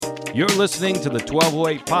You're listening to the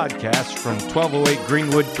 1208 podcast from 1208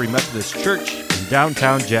 Greenwood Free Methodist Church in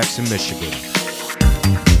downtown Jackson, Michigan.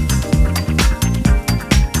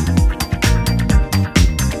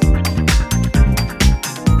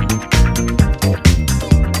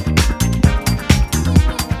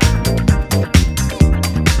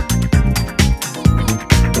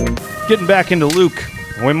 Getting back into Luke,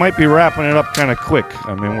 we might be wrapping it up kind of quick.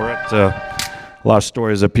 I mean, we're at a lot of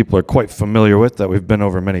stories that people are quite familiar with that we've been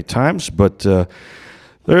over many times, but there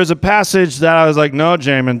is a passage that I was like, no,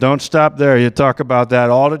 Jamin, don't stop there. You talk about that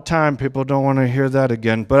all the time. People don't want to hear that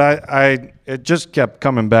again. But it just kept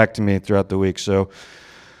coming back to me throughout the week, so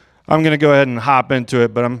I'm going to go ahead and hop into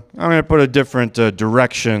it, but I'm going to put a different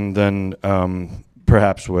direction than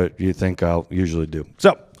perhaps what you think I'll usually do.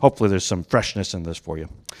 So hopefully there's some freshness in this for you.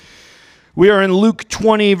 We are in Luke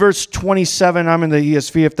 20, verse 27. I'm in the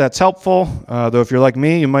ESV if that's helpful. Though if you're like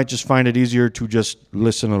me, you might just find it easier to just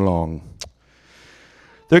listen along.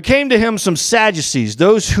 There came to him some Sadducees,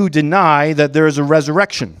 those who deny that there is a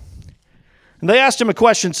resurrection. And they asked him a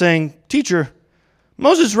question saying, "Teacher,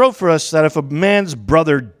 Moses wrote for us that if a man's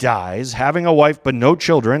brother dies, having a wife but no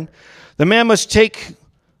children, the man must take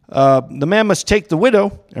the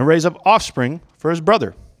widow and raise up offspring for his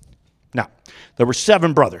brother. Now, there were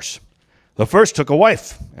 7 brothers. The first took a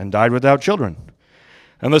wife and died without children.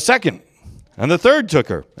 And the second and the third took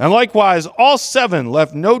her. And likewise, all 7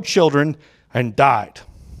 left no children and died.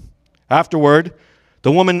 Afterward,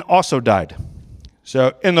 the woman also died.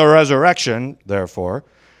 So in the resurrection, therefore,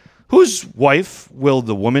 whose wife will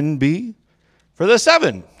the woman be? For the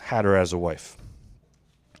 7 had her as a wife."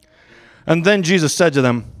 And then Jesus said to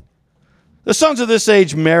them, "The sons of this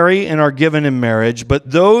age marry and are given in marriage,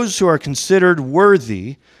 but those who are considered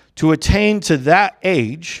worthy to attain to that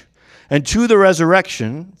age and to the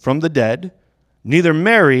resurrection from the dead, neither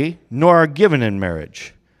marry nor are given in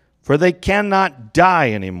marriage, for they cannot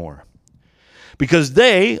die anymore, because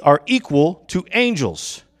they are equal to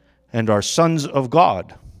angels and are sons of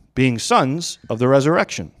God, being sons of the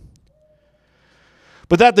resurrection.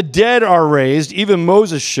 But that the dead are raised, even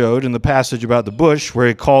Moses showed in the passage about the bush, where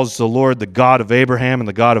he calls the Lord the God of Abraham and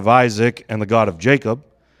the God of Isaac and the God of Jacob.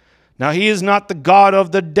 Now he is not the God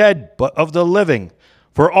of the dead, but of the living,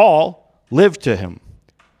 for all live to him."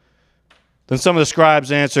 Then some of the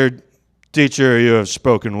scribes answered, "Teacher, you have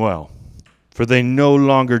spoken well," for they no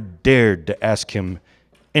longer dared to ask him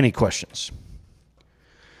any questions.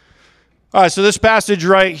 All right, so this passage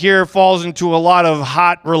right here falls into a lot of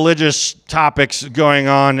hot religious topics going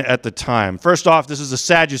on at the time. First off, this is the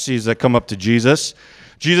Sadducees that come up to Jesus.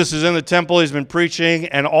 Jesus is in the temple, he's been preaching,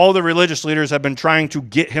 and all the religious leaders have been trying to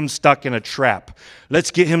get him stuck in a trap.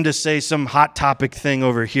 Let's get him to say some hot topic thing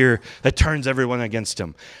over here that turns everyone against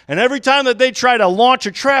him. And every time that they try to launch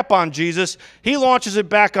a trap on Jesus, he launches it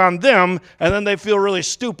back on them, and then they feel really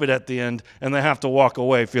stupid at the end, and they have to walk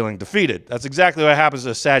away feeling defeated. That's exactly what happens to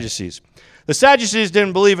the Sadducees. The Sadducees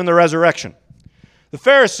didn't believe in the resurrection. The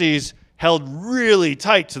Pharisees held really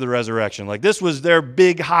tight to the resurrection. Like, this was their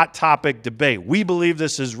big hot topic debate. We believe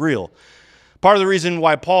this is real. Part of the reason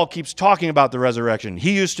why Paul keeps talking about the resurrection,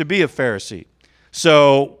 he used to be a Pharisee.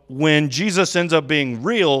 So when Jesus ends up being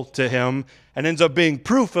real to him and ends up being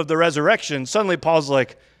proof of the resurrection, suddenly Paul's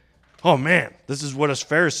like, oh man, this is what us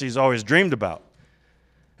Pharisees always dreamed about.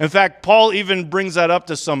 In fact, Paul even brings that up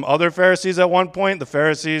to some other Pharisees at one point, the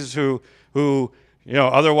Pharisees who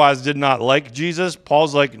otherwise did not like Jesus.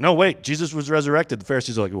 Paul's like, no, wait, Jesus was resurrected. The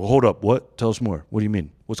Pharisees are like, well, hold up, what? Tell us more. What do you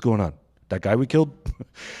mean? What's going on? That guy we killed?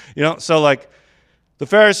 So like the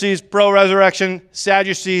Pharisees, pro-resurrection,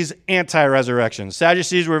 Sadducees, anti-resurrection.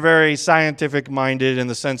 Sadducees were very scientific-minded in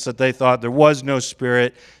the sense that they thought there was no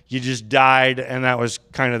spirit, you just died, and that was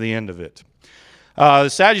kind of the end of it. The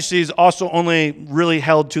Sadducees also only really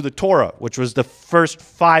held to the Torah, which was the first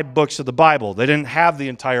 5 books of the Bible. They didn't have the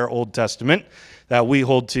entire Old Testament that we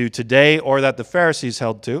hold to today or that the Pharisees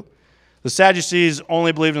held to. The Sadducees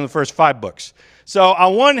only believed in the first 5 books. So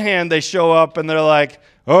on one hand, they show up and they're like,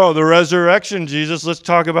 oh, the resurrection, Jesus, let's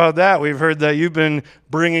talk about that. We've heard that you've been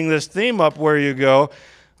bringing this theme up where you go.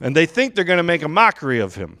 And they think they're going to make a mockery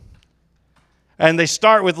of him. And they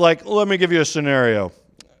start with like, let me give you a scenario.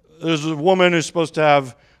 There's a woman who's supposed to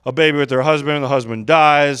have a baby with her husband, and the husband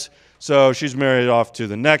dies, so she's married off to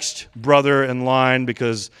the next brother in line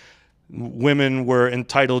because women were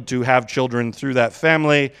entitled to have children through that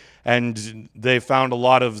family, and they found a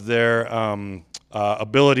lot of their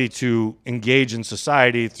ability to engage in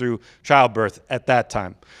society through childbirth at that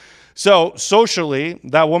time. So socially,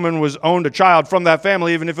 that woman was owned a child from that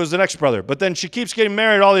family, even if it was the next brother. But then she keeps getting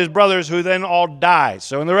married to all these brothers who then all die.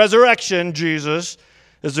 So in the resurrection, Jesus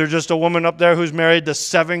Is there just a woman up there who's married to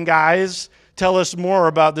 7 guys? Tell us more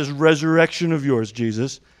about this resurrection of yours,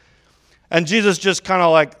 Jesus. And Jesus just kind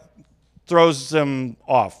of like throws them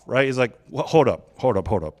off, right? He's like, well, hold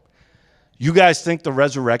up. You guys think the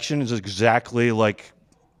resurrection is exactly like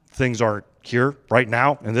things are here right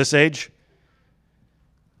now in this age?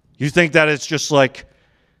 You think that it's just like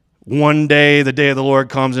one day, the day of the Lord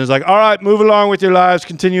comes and it's like, all right, move along with your lives,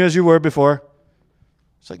 continue as you were before.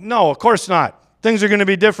 It's like, no, of course not. Things are going to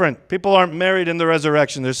be different. People aren't married in the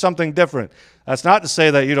resurrection. There's something different. That's not to say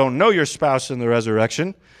that you don't know your spouse in the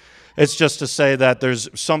resurrection. It's just to say that there's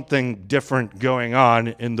something different going on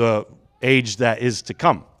in the age that is to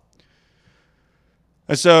come.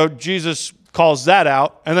 And so Jesus calls that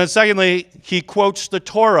out. And then secondly, he quotes the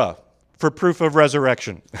Torah for proof of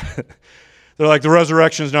resurrection. They're like, the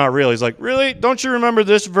resurrection is not real. He's like, really? Don't you remember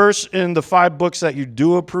this verse in the 5 books that you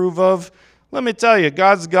do approve of? Let me tell you,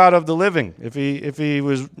 God's God of the living. If he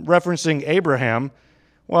was referencing Abraham,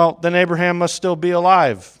 well, then Abraham must still be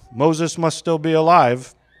alive. Moses must still be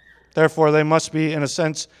alive. Therefore, they must be, in a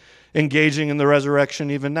sense, engaging in the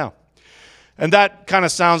resurrection even now. And that kind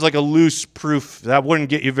of sounds like a loose proof. That wouldn't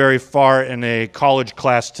get you very far in a college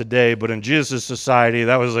class today, but in Jesus' society,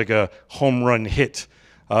 that was like a home run hit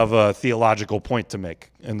of a theological point to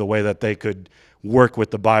make in the way that they could work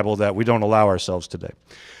with the Bible that we don't allow ourselves today.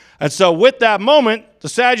 And so with that moment, the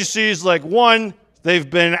Sadducees, like, one, they've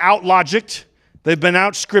been out-logicked, they've been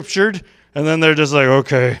out-scriptured, and then they're just like,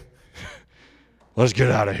 okay, let's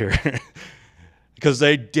get out of here. Because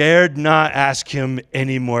they dared not ask him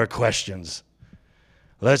any more questions.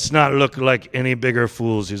 Let's not look like any bigger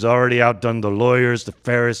fools. He's already outdone the lawyers, the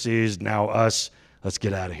Pharisees, now us. Let's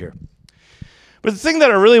get out of here. But the thing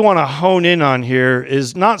that I really want to hone in on here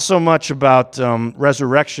is not so much about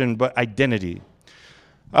resurrection, but identity.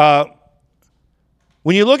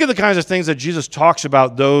 When you look at the kinds of things that Jesus talks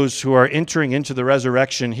about those who are entering into the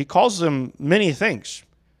resurrection, he calls them many things.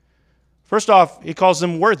 First off, he calls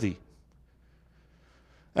them worthy.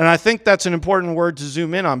 And I think that's an important word to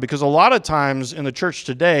zoom in on, because a lot of times in the church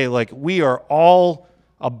today, like, we are all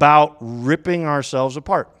about ripping ourselves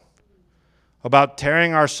apart, about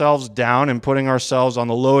tearing ourselves down and putting ourselves on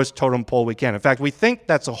the lowest totem pole we can. In fact, we think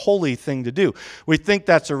that's a holy thing to do. We think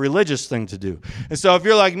that's a religious thing to do. And so if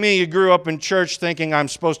you're like me, you grew up in church thinking I'm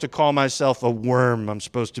supposed to call myself a worm. I'm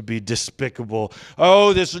supposed to be despicable.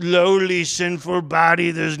 Oh, this lowly, sinful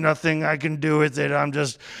body, there's nothing I can do with it. I'm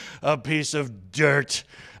just a piece of dirt.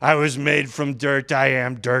 I was made from dirt. I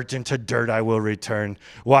am dirt, and to dirt I will return.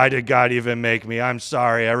 Why did God even make me? I'm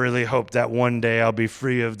sorry. I really hope that one day I'll be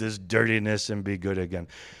free of this dirtiness and be good again.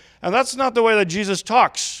 And that's not the way that Jesus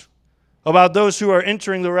talks about those who are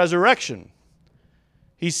entering the resurrection.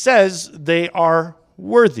 He says they are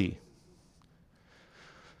worthy.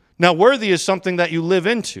 Now, worthy is something that you live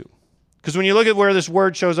into. Because when you look at where this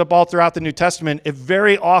word shows up all throughout the New Testament, it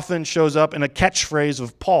very often shows up in a catchphrase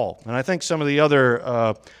of Paul, and I think some of the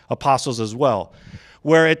other apostles as well,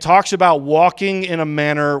 where it talks about walking in a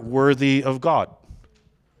manner worthy of God.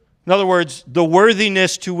 In other words, the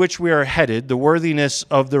worthiness to which we are headed, the worthiness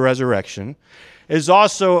of the resurrection, is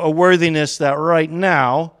also a worthiness that right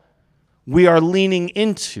now we are leaning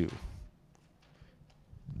into.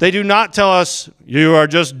 They do not tell us, you are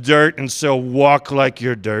just dirt, and so walk like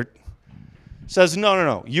you're dirt. Says,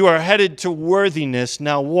 no. You are headed to worthiness.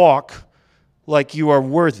 Now walk like you are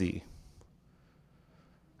worthy.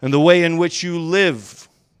 And the way in which you live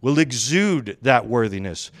will exude that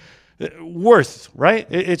worthiness. Worth, right?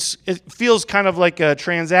 It feels kind of like a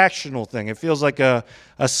transactional thing. It feels like a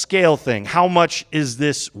scale thing. How much is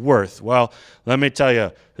this worth? Well, let me tell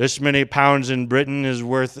you, this many pounds in Britain is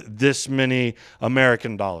worth this many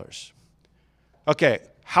American dollars. Okay,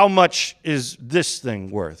 how much is this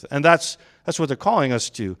thing worth? And that's what they're calling us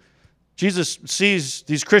to. Jesus sees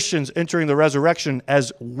these Christians entering the resurrection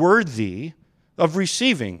as worthy of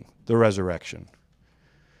receiving the resurrection.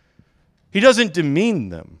 He doesn't demean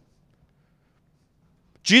them.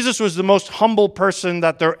 Jesus was the most humble person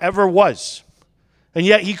that there ever was. And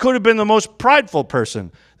yet he could have been the most prideful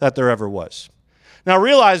person that there ever was. Now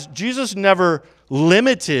realize, Jesus never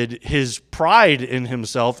limited his pride in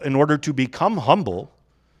himself in order to become humble.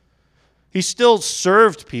 He still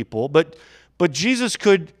served people, but Jesus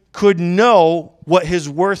could know what his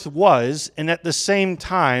worth was and at the same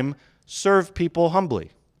time serve people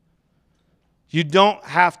humbly. You don't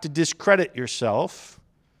have to discredit yourself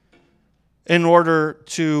in order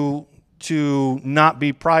to not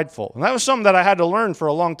be prideful. And that was something that I had to learn for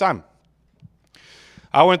a long time.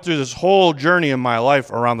 I went through this whole journey in my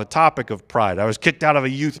life around the topic of pride. I was kicked out of a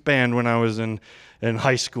youth band when I was in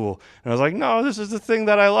high school. And I was like, no, this is the thing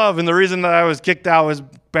that I love. And the reason that I was kicked out was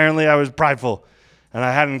apparently I was prideful and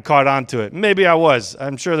I hadn't caught on to it. Maybe I was.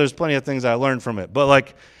 I'm sure there's plenty of things I learned from it. But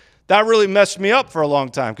like, that really messed me up for a long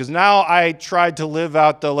time because now I tried to live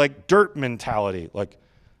out the like dirt mentality. Like,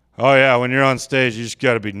 oh yeah, when you're on stage, you just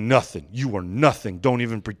got to be nothing. You are nothing. Don't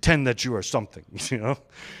even pretend that you are something, you know?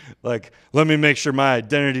 Like, let me make sure my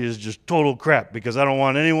identity is just total crap because I don't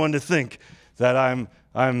want anyone to think that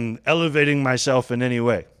I'm elevating myself in any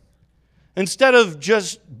way. Instead of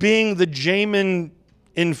just being the Jamin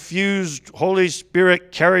infused Holy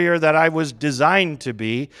Spirit carrier that I was designed to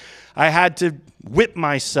be, I had to whip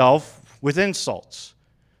myself with insults.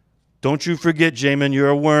 Don't you forget, Jamin, you're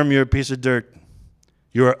a worm, you're a piece of dirt.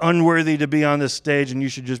 You are unworthy to be on this stage, and you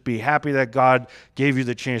should just be happy that God gave you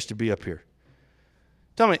the chance to be up here.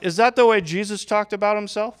 Tell me, is that the way Jesus talked about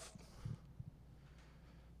himself?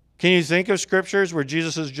 Can you think of scriptures where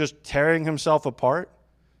Jesus is just tearing himself apart?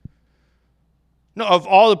 No, of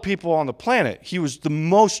all the people on the planet, he was the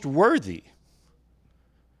most worthy.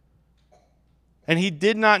 And he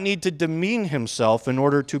did not need to demean himself in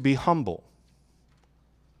order to be humble.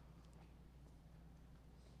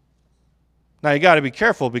 Now, you got to be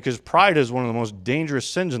careful because pride is one of the most dangerous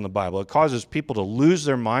sins in the Bible. It causes people to lose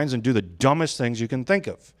their minds and do the dumbest things you can think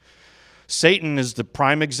of. Satan is the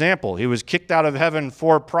prime example. He was kicked out of heaven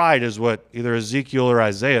for pride, is what either Ezekiel or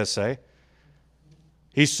Isaiah say.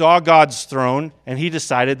 He saw God's throne, and he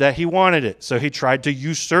decided that he wanted it, so he tried to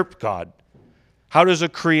usurp God. How does a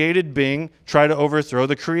created being try to overthrow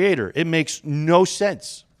the Creator? It makes no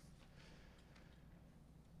sense.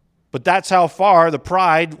 But that's how far the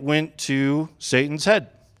pride went to Satan's head.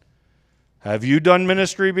 Have you done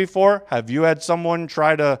ministry before? Have you had someone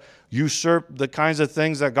try to usurp the kinds of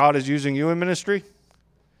things that God is using you in ministry?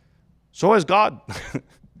 So has God.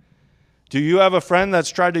 Do you have a friend that's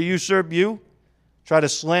tried to usurp you? Try to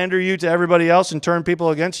slander you to everybody else and turn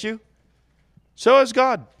people against you? So has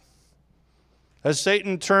God. As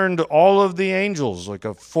Satan turned all of the angels, like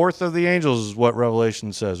a fourth of the angels is what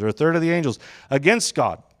Revelation says, or a third of the angels, against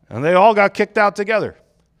God. And they all got kicked out together.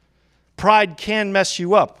 Pride can mess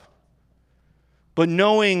you up. But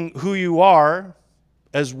knowing who you are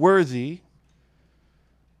as worthy,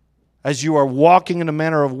 as you are walking in a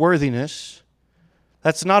manner of worthiness,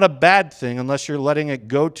 that's not a bad thing unless you're letting it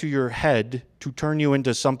go to your head to turn you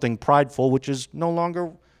into something prideful, which is no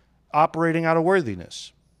longer operating out of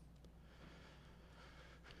worthiness.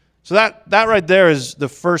 So that right there is the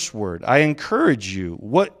first word. I encourage you,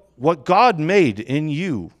 what God made in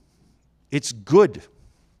you, it's good.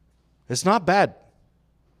 It's not bad.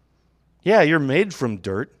 Yeah, you're made from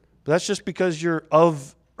dirt, but that's just because you're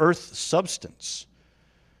of earth substance.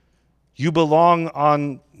 You belong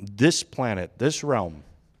on this planet, this realm.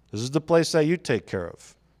 This is the place that you take care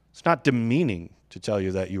of. It's not demeaning to tell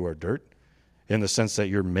you that you are dirt in the sense that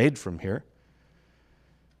you're made from here.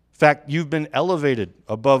 In fact, you've been elevated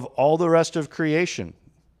above all the rest of creation.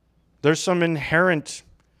 There's some inherent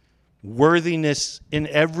worthiness in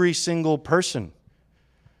every single person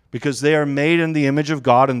because they are made in the image of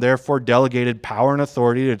God and therefore delegated power and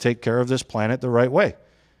authority to take care of this planet the right way.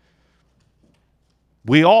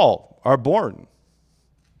 We all are born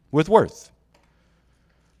with worth.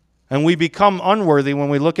 And we become unworthy when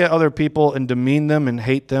we look at other people and demean them and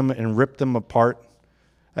hate them and rip them apart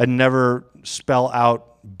and never spell out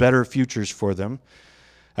better futures for them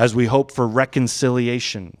as we hope for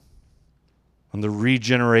reconciliation and the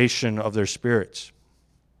regeneration of their spirits.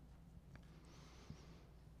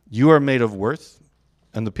 You are made of worth,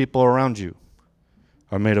 and the people around you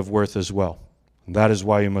are made of worth as well. And that is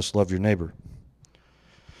why you must love your neighbor.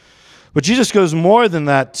 But Jesus goes more than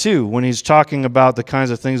that, too, when he's talking about the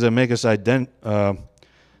kinds of things that make us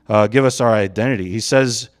give us our identity. He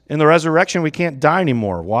says, in the resurrection, we can't die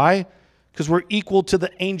anymore. Why? Because we're equal to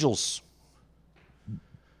the angels.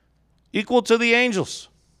 Equal to the angels.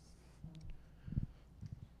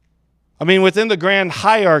 I mean, within the grand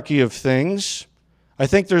hierarchy of things, I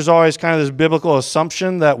think there's always kind of this biblical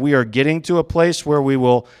assumption that we are getting to a place where we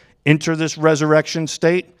will enter this resurrection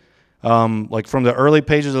state. Like from the early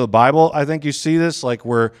pages of the Bible, I think you see this, like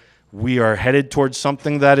where we are headed towards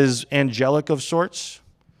something that is angelic of sorts.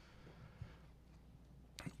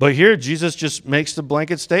 But here, Jesus just makes the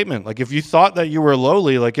blanket statement. Like if you thought that you were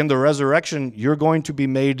lowly, like in the resurrection, you're going to be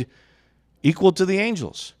made equal to the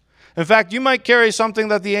angels. In fact, you might carry something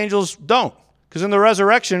that the angels don't. Because in the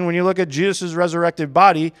resurrection, when you look at Jesus' resurrected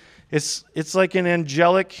body, it's like an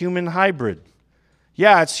angelic human hybrid.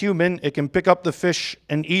 Yeah, it's human. It can pick up the fish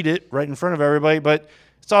and eat it right in front of everybody, but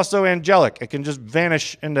it's also angelic. It can just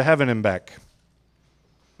vanish into heaven and back.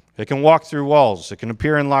 It can walk through walls. It can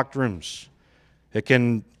appear in locked rooms. It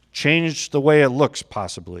can change the way it looks,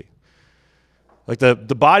 possibly. Like the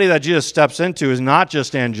body that Jesus steps into is not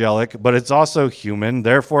just angelic, but it's also human,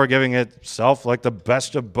 therefore giving itself like the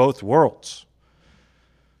best of both worlds.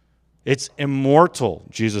 It's immortal,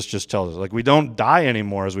 Jesus just tells us. Like we don't die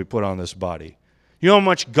anymore as we put on this body. You know how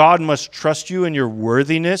much God must trust you in your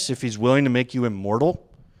worthiness if he's willing to make you immortal?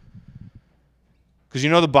 Because you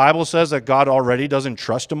know the Bible says that God already doesn't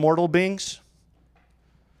trust immortal beings?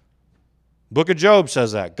 Book of Job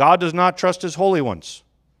says that. God does not trust his holy ones.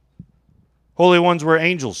 Holy ones were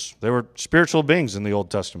angels. They were spiritual beings in the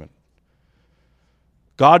Old Testament.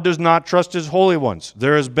 God does not trust his holy ones.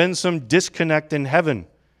 There has been some disconnect in heaven.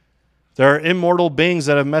 There are immortal beings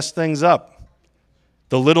that have messed things up.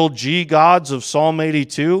 The little g gods of Psalm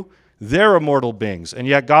 82, they're immortal beings. And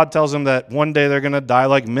yet God tells them that one day they're going to die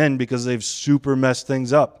like men because they've super messed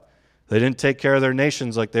things up. They didn't take care of their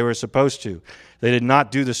nations like they were supposed to. They did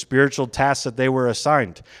not do the spiritual tasks that they were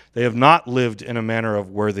assigned. They have not lived in a manner of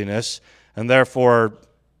worthiness, and therefore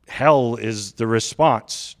hell is the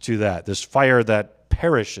response to that, this fire that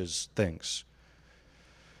perishes things.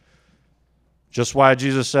 Just why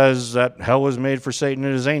Jesus says that hell was made for Satan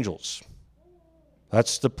and his angels.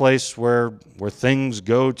 That's the place where things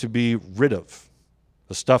go to be rid of.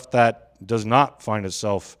 The stuff that does not find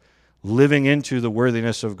itself living into the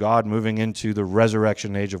worthiness of God, moving into the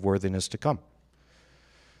resurrection age of worthiness to come.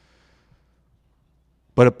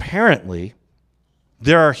 But apparently,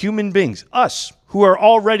 there are human beings, us, who are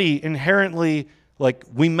already inherently, like,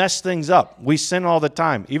 we mess things up. We sin all the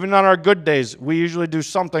time. Even on our good days, we usually do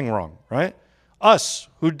something wrong, right? Us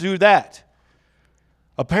who do that.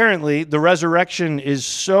 Apparently, the resurrection is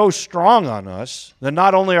so strong on us that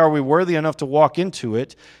not only are we worthy enough to walk into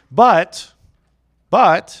it, but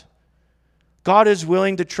God is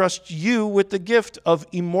willing to trust you with the gift of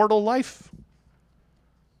immortal life.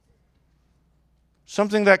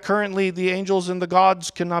 Something that currently the angels and the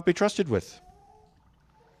gods cannot be trusted with.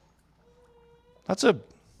 It's a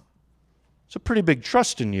pretty big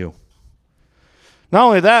trust in you. Not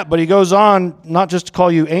only that, but he goes on not just to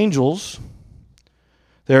call you angels.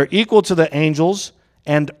 They're equal to the angels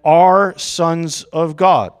and are sons of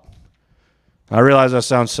God. I realize that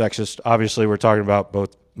sounds sexist. Obviously, we're talking about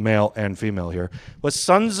both male and female here. But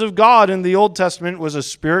sons of God in the Old Testament was a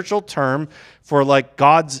spiritual term for like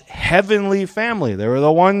God's heavenly family. They were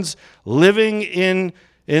the ones living in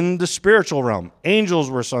the spiritual realm. Angels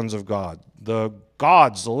were sons of God. The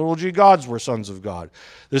gods, the little g gods were sons of God.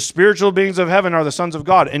 The spiritual beings of heaven are the sons of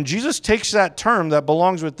God. And Jesus takes that term that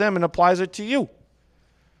belongs with them and applies it to you.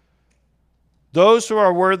 Those who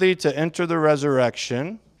are worthy to enter the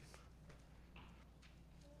resurrection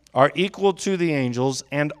are equal to the angels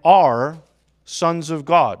and are sons of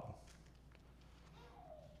God.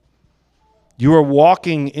 You are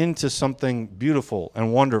walking into something beautiful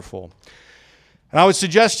and wonderful. And I would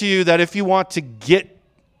suggest to you that if you want to get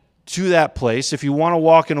to that place, if you want to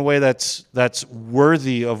walk in a way that's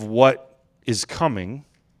worthy of what is coming,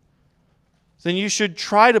 then you should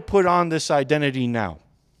try to put on this identity now.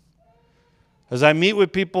 As I meet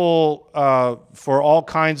with people for all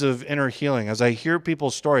kinds of inner healing, as I hear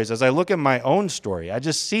people's stories, as I look at my own story, I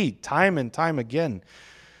just see time and time again,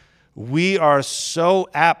 we are so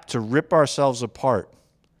apt to rip ourselves apart.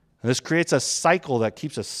 And this creates a cycle that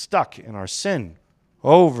keeps us stuck in our sin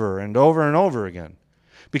over and over and over again.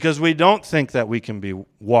 Because we don't think that we can be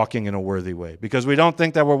walking in a worthy way. Because we don't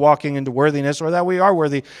think that we're walking into worthiness or that we are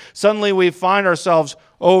worthy. Suddenly we find ourselves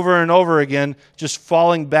over and over again just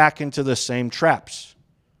falling back into the same traps.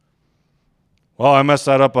 Well, I messed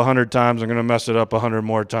that up 100 times. I'm going to mess it up 100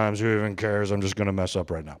 more times. Who even cares? I'm just going to mess up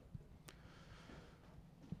right now.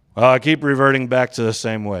 I keep reverting back to the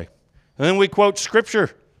same way. And then we quote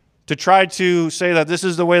Scripture to try to say that this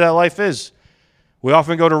is the way that life is. We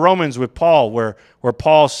often go to Romans with Paul, where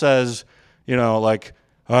Paul says, you know, like,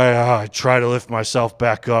 I try to lift myself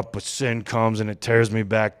back up, but sin comes and it tears me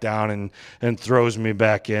back down and throws me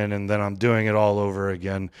back in, and then I'm doing it all over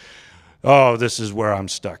again. Oh, this is where I'm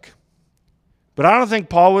stuck. But I don't think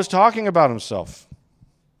Paul was talking about himself.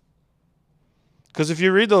 Because if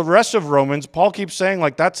you read the rest of Romans, Paul keeps saying,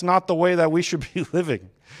 like, that's not the way that we should be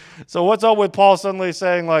living. So what's up with Paul suddenly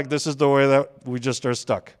saying, like, this is the way that we just are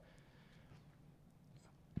stuck?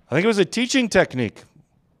 I think it was a teaching technique.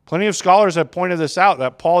 Plenty of scholars have pointed this out,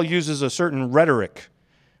 that Paul uses a certain rhetoric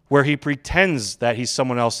where he pretends that he's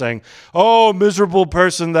someone else saying, oh, miserable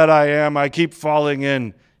person that I am, I keep falling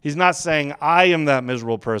in. He's not saying, I am that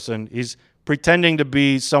miserable person. He's pretending to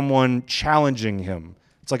be someone challenging him.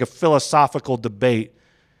 It's like a philosophical debate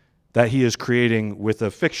that he is creating with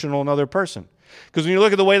a fictional another person. Because when you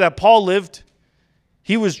look at the way that Paul lived,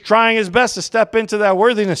 he was trying his best to step into that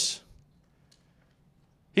worthiness.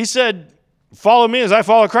 He said, Follow me as I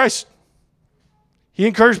follow Christ. He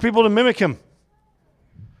encouraged people to mimic him.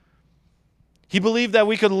 He believed that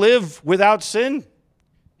we could live without sin.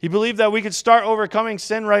 He believed that we could start overcoming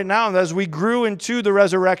sin right now. And as we grew into the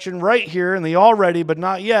resurrection right here in the already but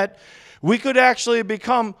not yet, we could actually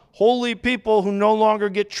become holy people who no longer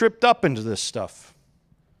get tripped up into this stuff.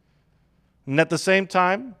 And at the same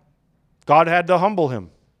time, God had to humble him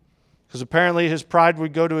because apparently his pride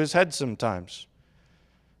would go to his head sometimes.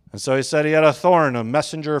 And so he said he had a thorn, a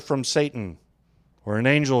messenger from Satan, or an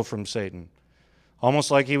angel from Satan.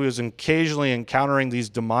 Almost like he was occasionally encountering these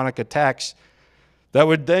demonic attacks that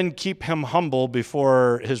would then keep him humble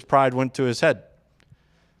before his pride went to his head.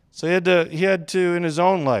 So he had to in his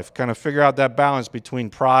own life kind of figure out that balance between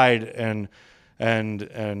pride and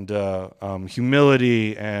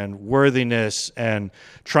humility and worthiness and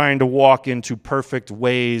trying to walk into perfect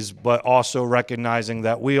ways, but also recognizing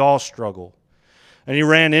that we all struggle. And he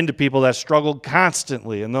ran into people that struggled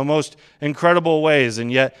constantly in the most incredible ways,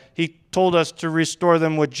 and yet he told us to restore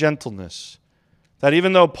them with gentleness. That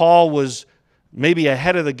even though Paul was maybe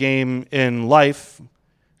ahead of the game in life,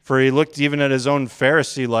 for he looked even at his own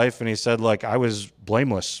Pharisee life and he said, like, I was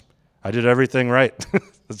blameless. I did everything right.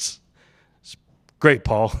 It's great,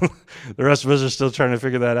 Paul. The rest of us are still trying to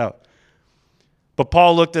figure that out. But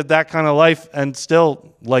Paul looked at that kind of life and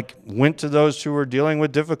still went to those who were dealing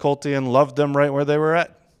with difficulty and loved them right where they were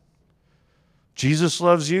at. Jesus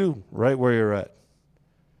loves you right where you're at.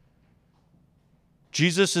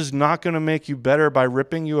 Jesus is not going to make you better by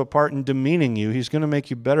ripping you apart and demeaning you. He's going to make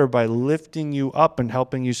you better by lifting you up and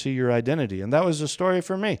helping you see your identity. And that was the story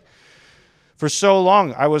for me. For so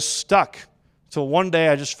long, I was stuck. Till one day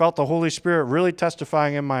I just felt the Holy Spirit really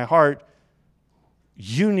testifying in my heart,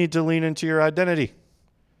 you need to lean into your identity.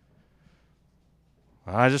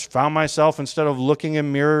 I just found myself, instead of looking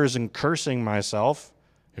in mirrors and cursing myself,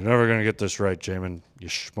 you're never going to get this right, Jamin, you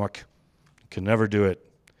schmuck. You can never do it.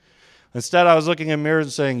 Instead, I was looking in mirrors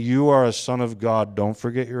and saying, you are a son of God. Don't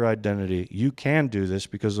forget your identity. You can do this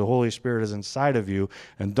because the Holy Spirit is inside of you,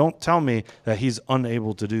 and don't tell me that he's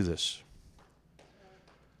unable to do this.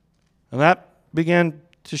 And that began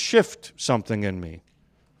to shift something in me.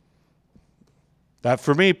 That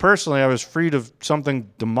for me personally, I was freed of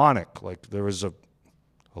something demonic, like there was a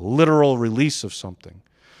literal release of something.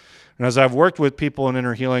 And as I've worked with people in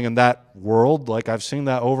inner healing in that world, I've seen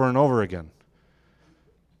that over and over again.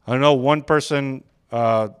 I know one person,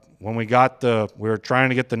 when we were trying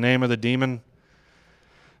to get the name of the demon,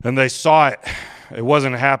 and they saw it. It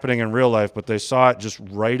wasn't happening in real life, but they saw it just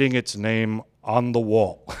writing its name on the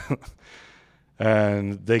wall.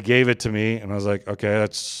 And they gave it to me, and I was like, okay,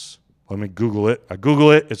 let me Google it. I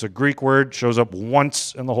Google it. It's a Greek word, shows up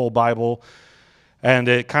once in the whole Bible, and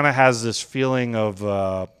it kind of has this feeling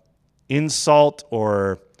of insult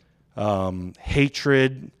or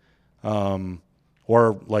hatred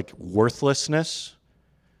or worthlessness.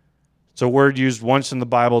 It's a word used once in the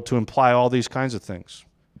Bible to imply all these kinds of things.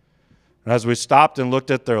 And as we stopped and looked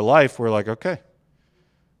at their life, we're like, okay,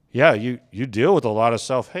 yeah, you deal with a lot of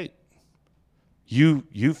self-hate.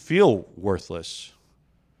 You feel worthless.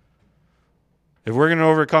 If we're going to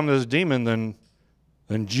overcome this demon,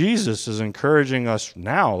 then Jesus is encouraging us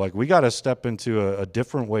now. We got to step into a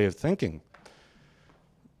different way of thinking.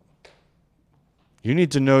 You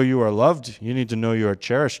need to know you are loved. You need to know you are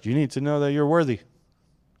cherished. You need to know that you're worthy.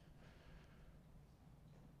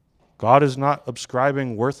 God is not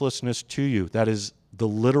ascribing worthlessness to you. That is the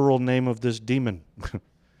literal name of this demon.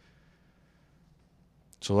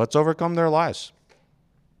 So let's overcome their lies.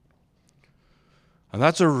 And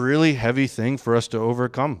that's a really heavy thing for us to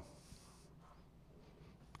overcome.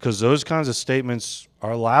 Because those kinds of statements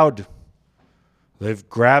are loud. They've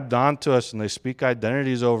grabbed onto us and they speak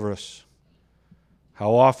identities over us.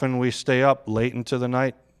 How often we stay up late into the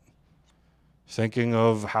night thinking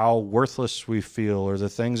of how worthless we feel or the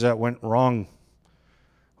things that went wrong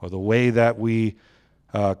or the way that we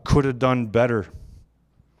could have done better.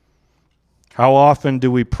 How often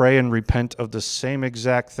do we pray and repent of the same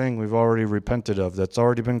exact thing we've already repented of, that's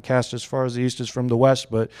already been cast as far as the east is from the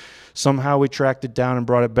west, but somehow we tracked it down and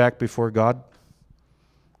brought it back before God?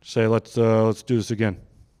 Say, let's do this again.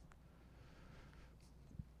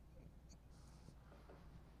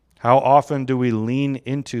 How often do we lean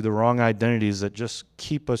into the wrong identities that just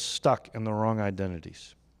keep us stuck in the wrong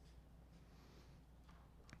identities?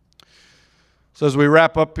 So as we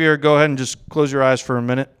wrap up here, go ahead and just close your eyes for a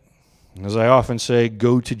minute. As I often say,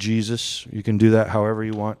 go to Jesus. You can do that however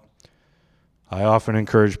you want. I often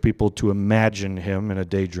encourage people to imagine him in a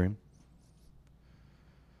daydream.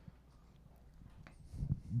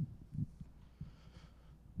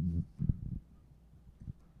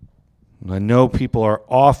 And I know people are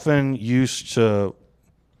often used to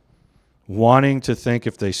wanting to think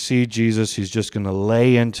if they see Jesus, he's just going to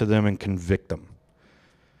lay into them and convict them.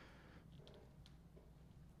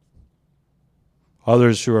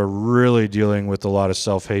 Others who are really dealing with a lot of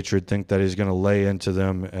self-hatred think that he's going to lay into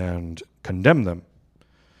them and condemn them.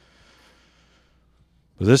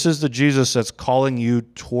 But this is the Jesus that's calling you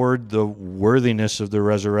toward the worthiness of the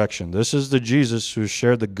resurrection. This is the Jesus who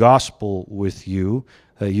shared the gospel with you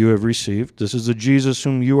that you have received. This is the Jesus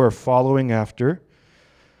whom you are following after.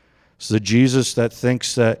 It's the Jesus that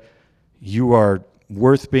thinks that you are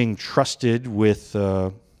worth being trusted with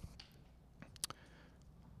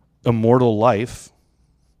immortal life,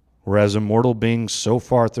 whereas immortal beings so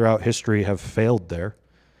far throughout history have failed there.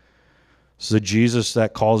 It's the Jesus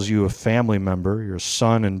that calls you a family member. You're a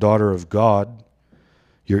son and daughter of God.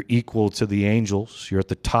 You're equal to the angels. You're at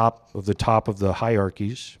the top of the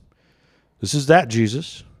hierarchies. This is that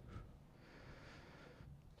Jesus.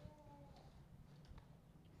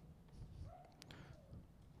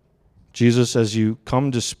 Jesus, as you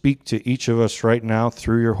come to speak to each of us right now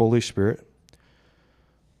through your Holy Spirit,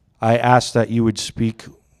 I ask that you would speak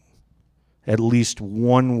at least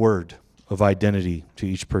one word of identity to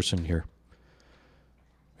each person here,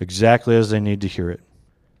 exactly as they need to hear it.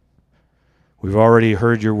 We've already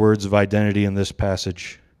heard your words of identity in this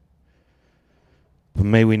passage, but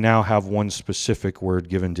may we now have one specific word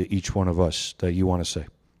given to each one of us that you want to say.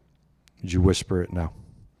 Would you whisper it now?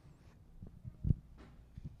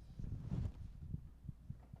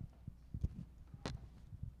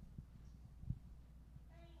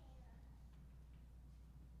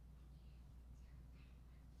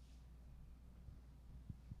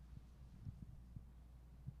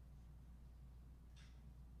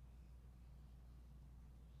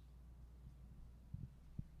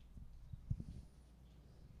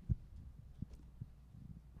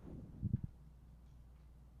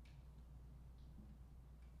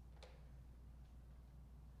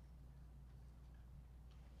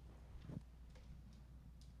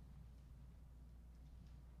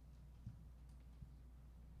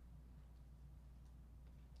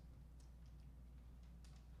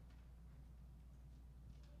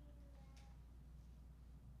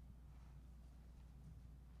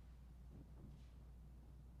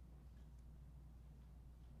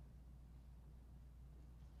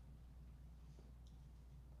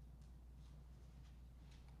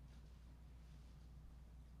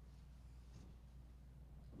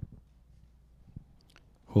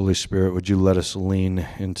 Holy Spirit, would you let us lean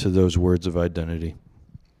into those words of identity?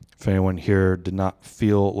 If anyone here did not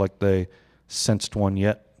feel like they sensed one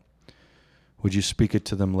yet, would you speak it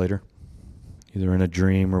to them later, either in a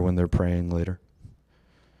dream or when they're praying later?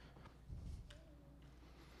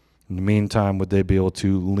 In the meantime, would they be able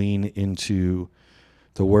to lean into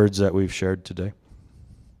the words that we've shared today,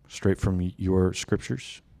 straight from your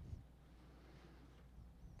scriptures?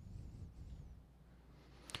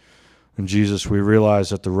 And Jesus, we realize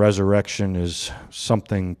that the resurrection is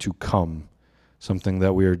something to come, something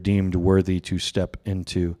that we are deemed worthy to step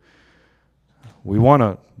into. We want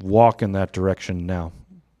to walk in that direction now.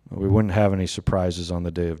 We wouldn't have any surprises on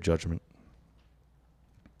the day of judgment.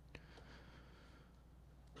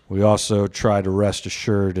 We also try to rest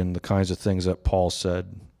assured in the kinds of things that Paul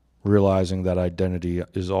said, realizing that identity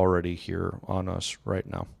is already here on us right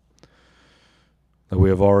now, that we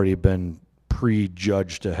have already been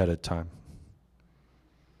prejudged ahead of time,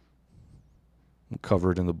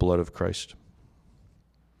 covered in the blood of Christ.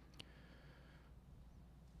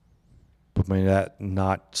 But may that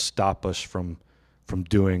not stop us from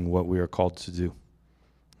doing what we are called to do,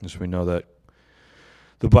 as we know that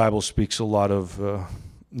the Bible speaks a lot of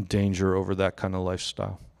danger over that kind of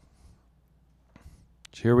lifestyle.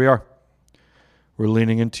 So here we are. We're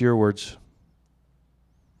leaning into your words.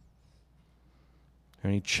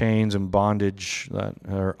 Any chains and bondage that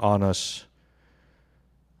are on us,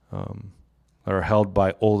 that are held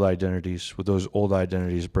by old identities, would those old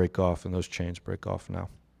identities break off and those chains break off now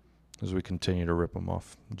as we continue to rip them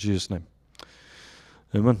off. In Jesus' name,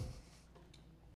 amen.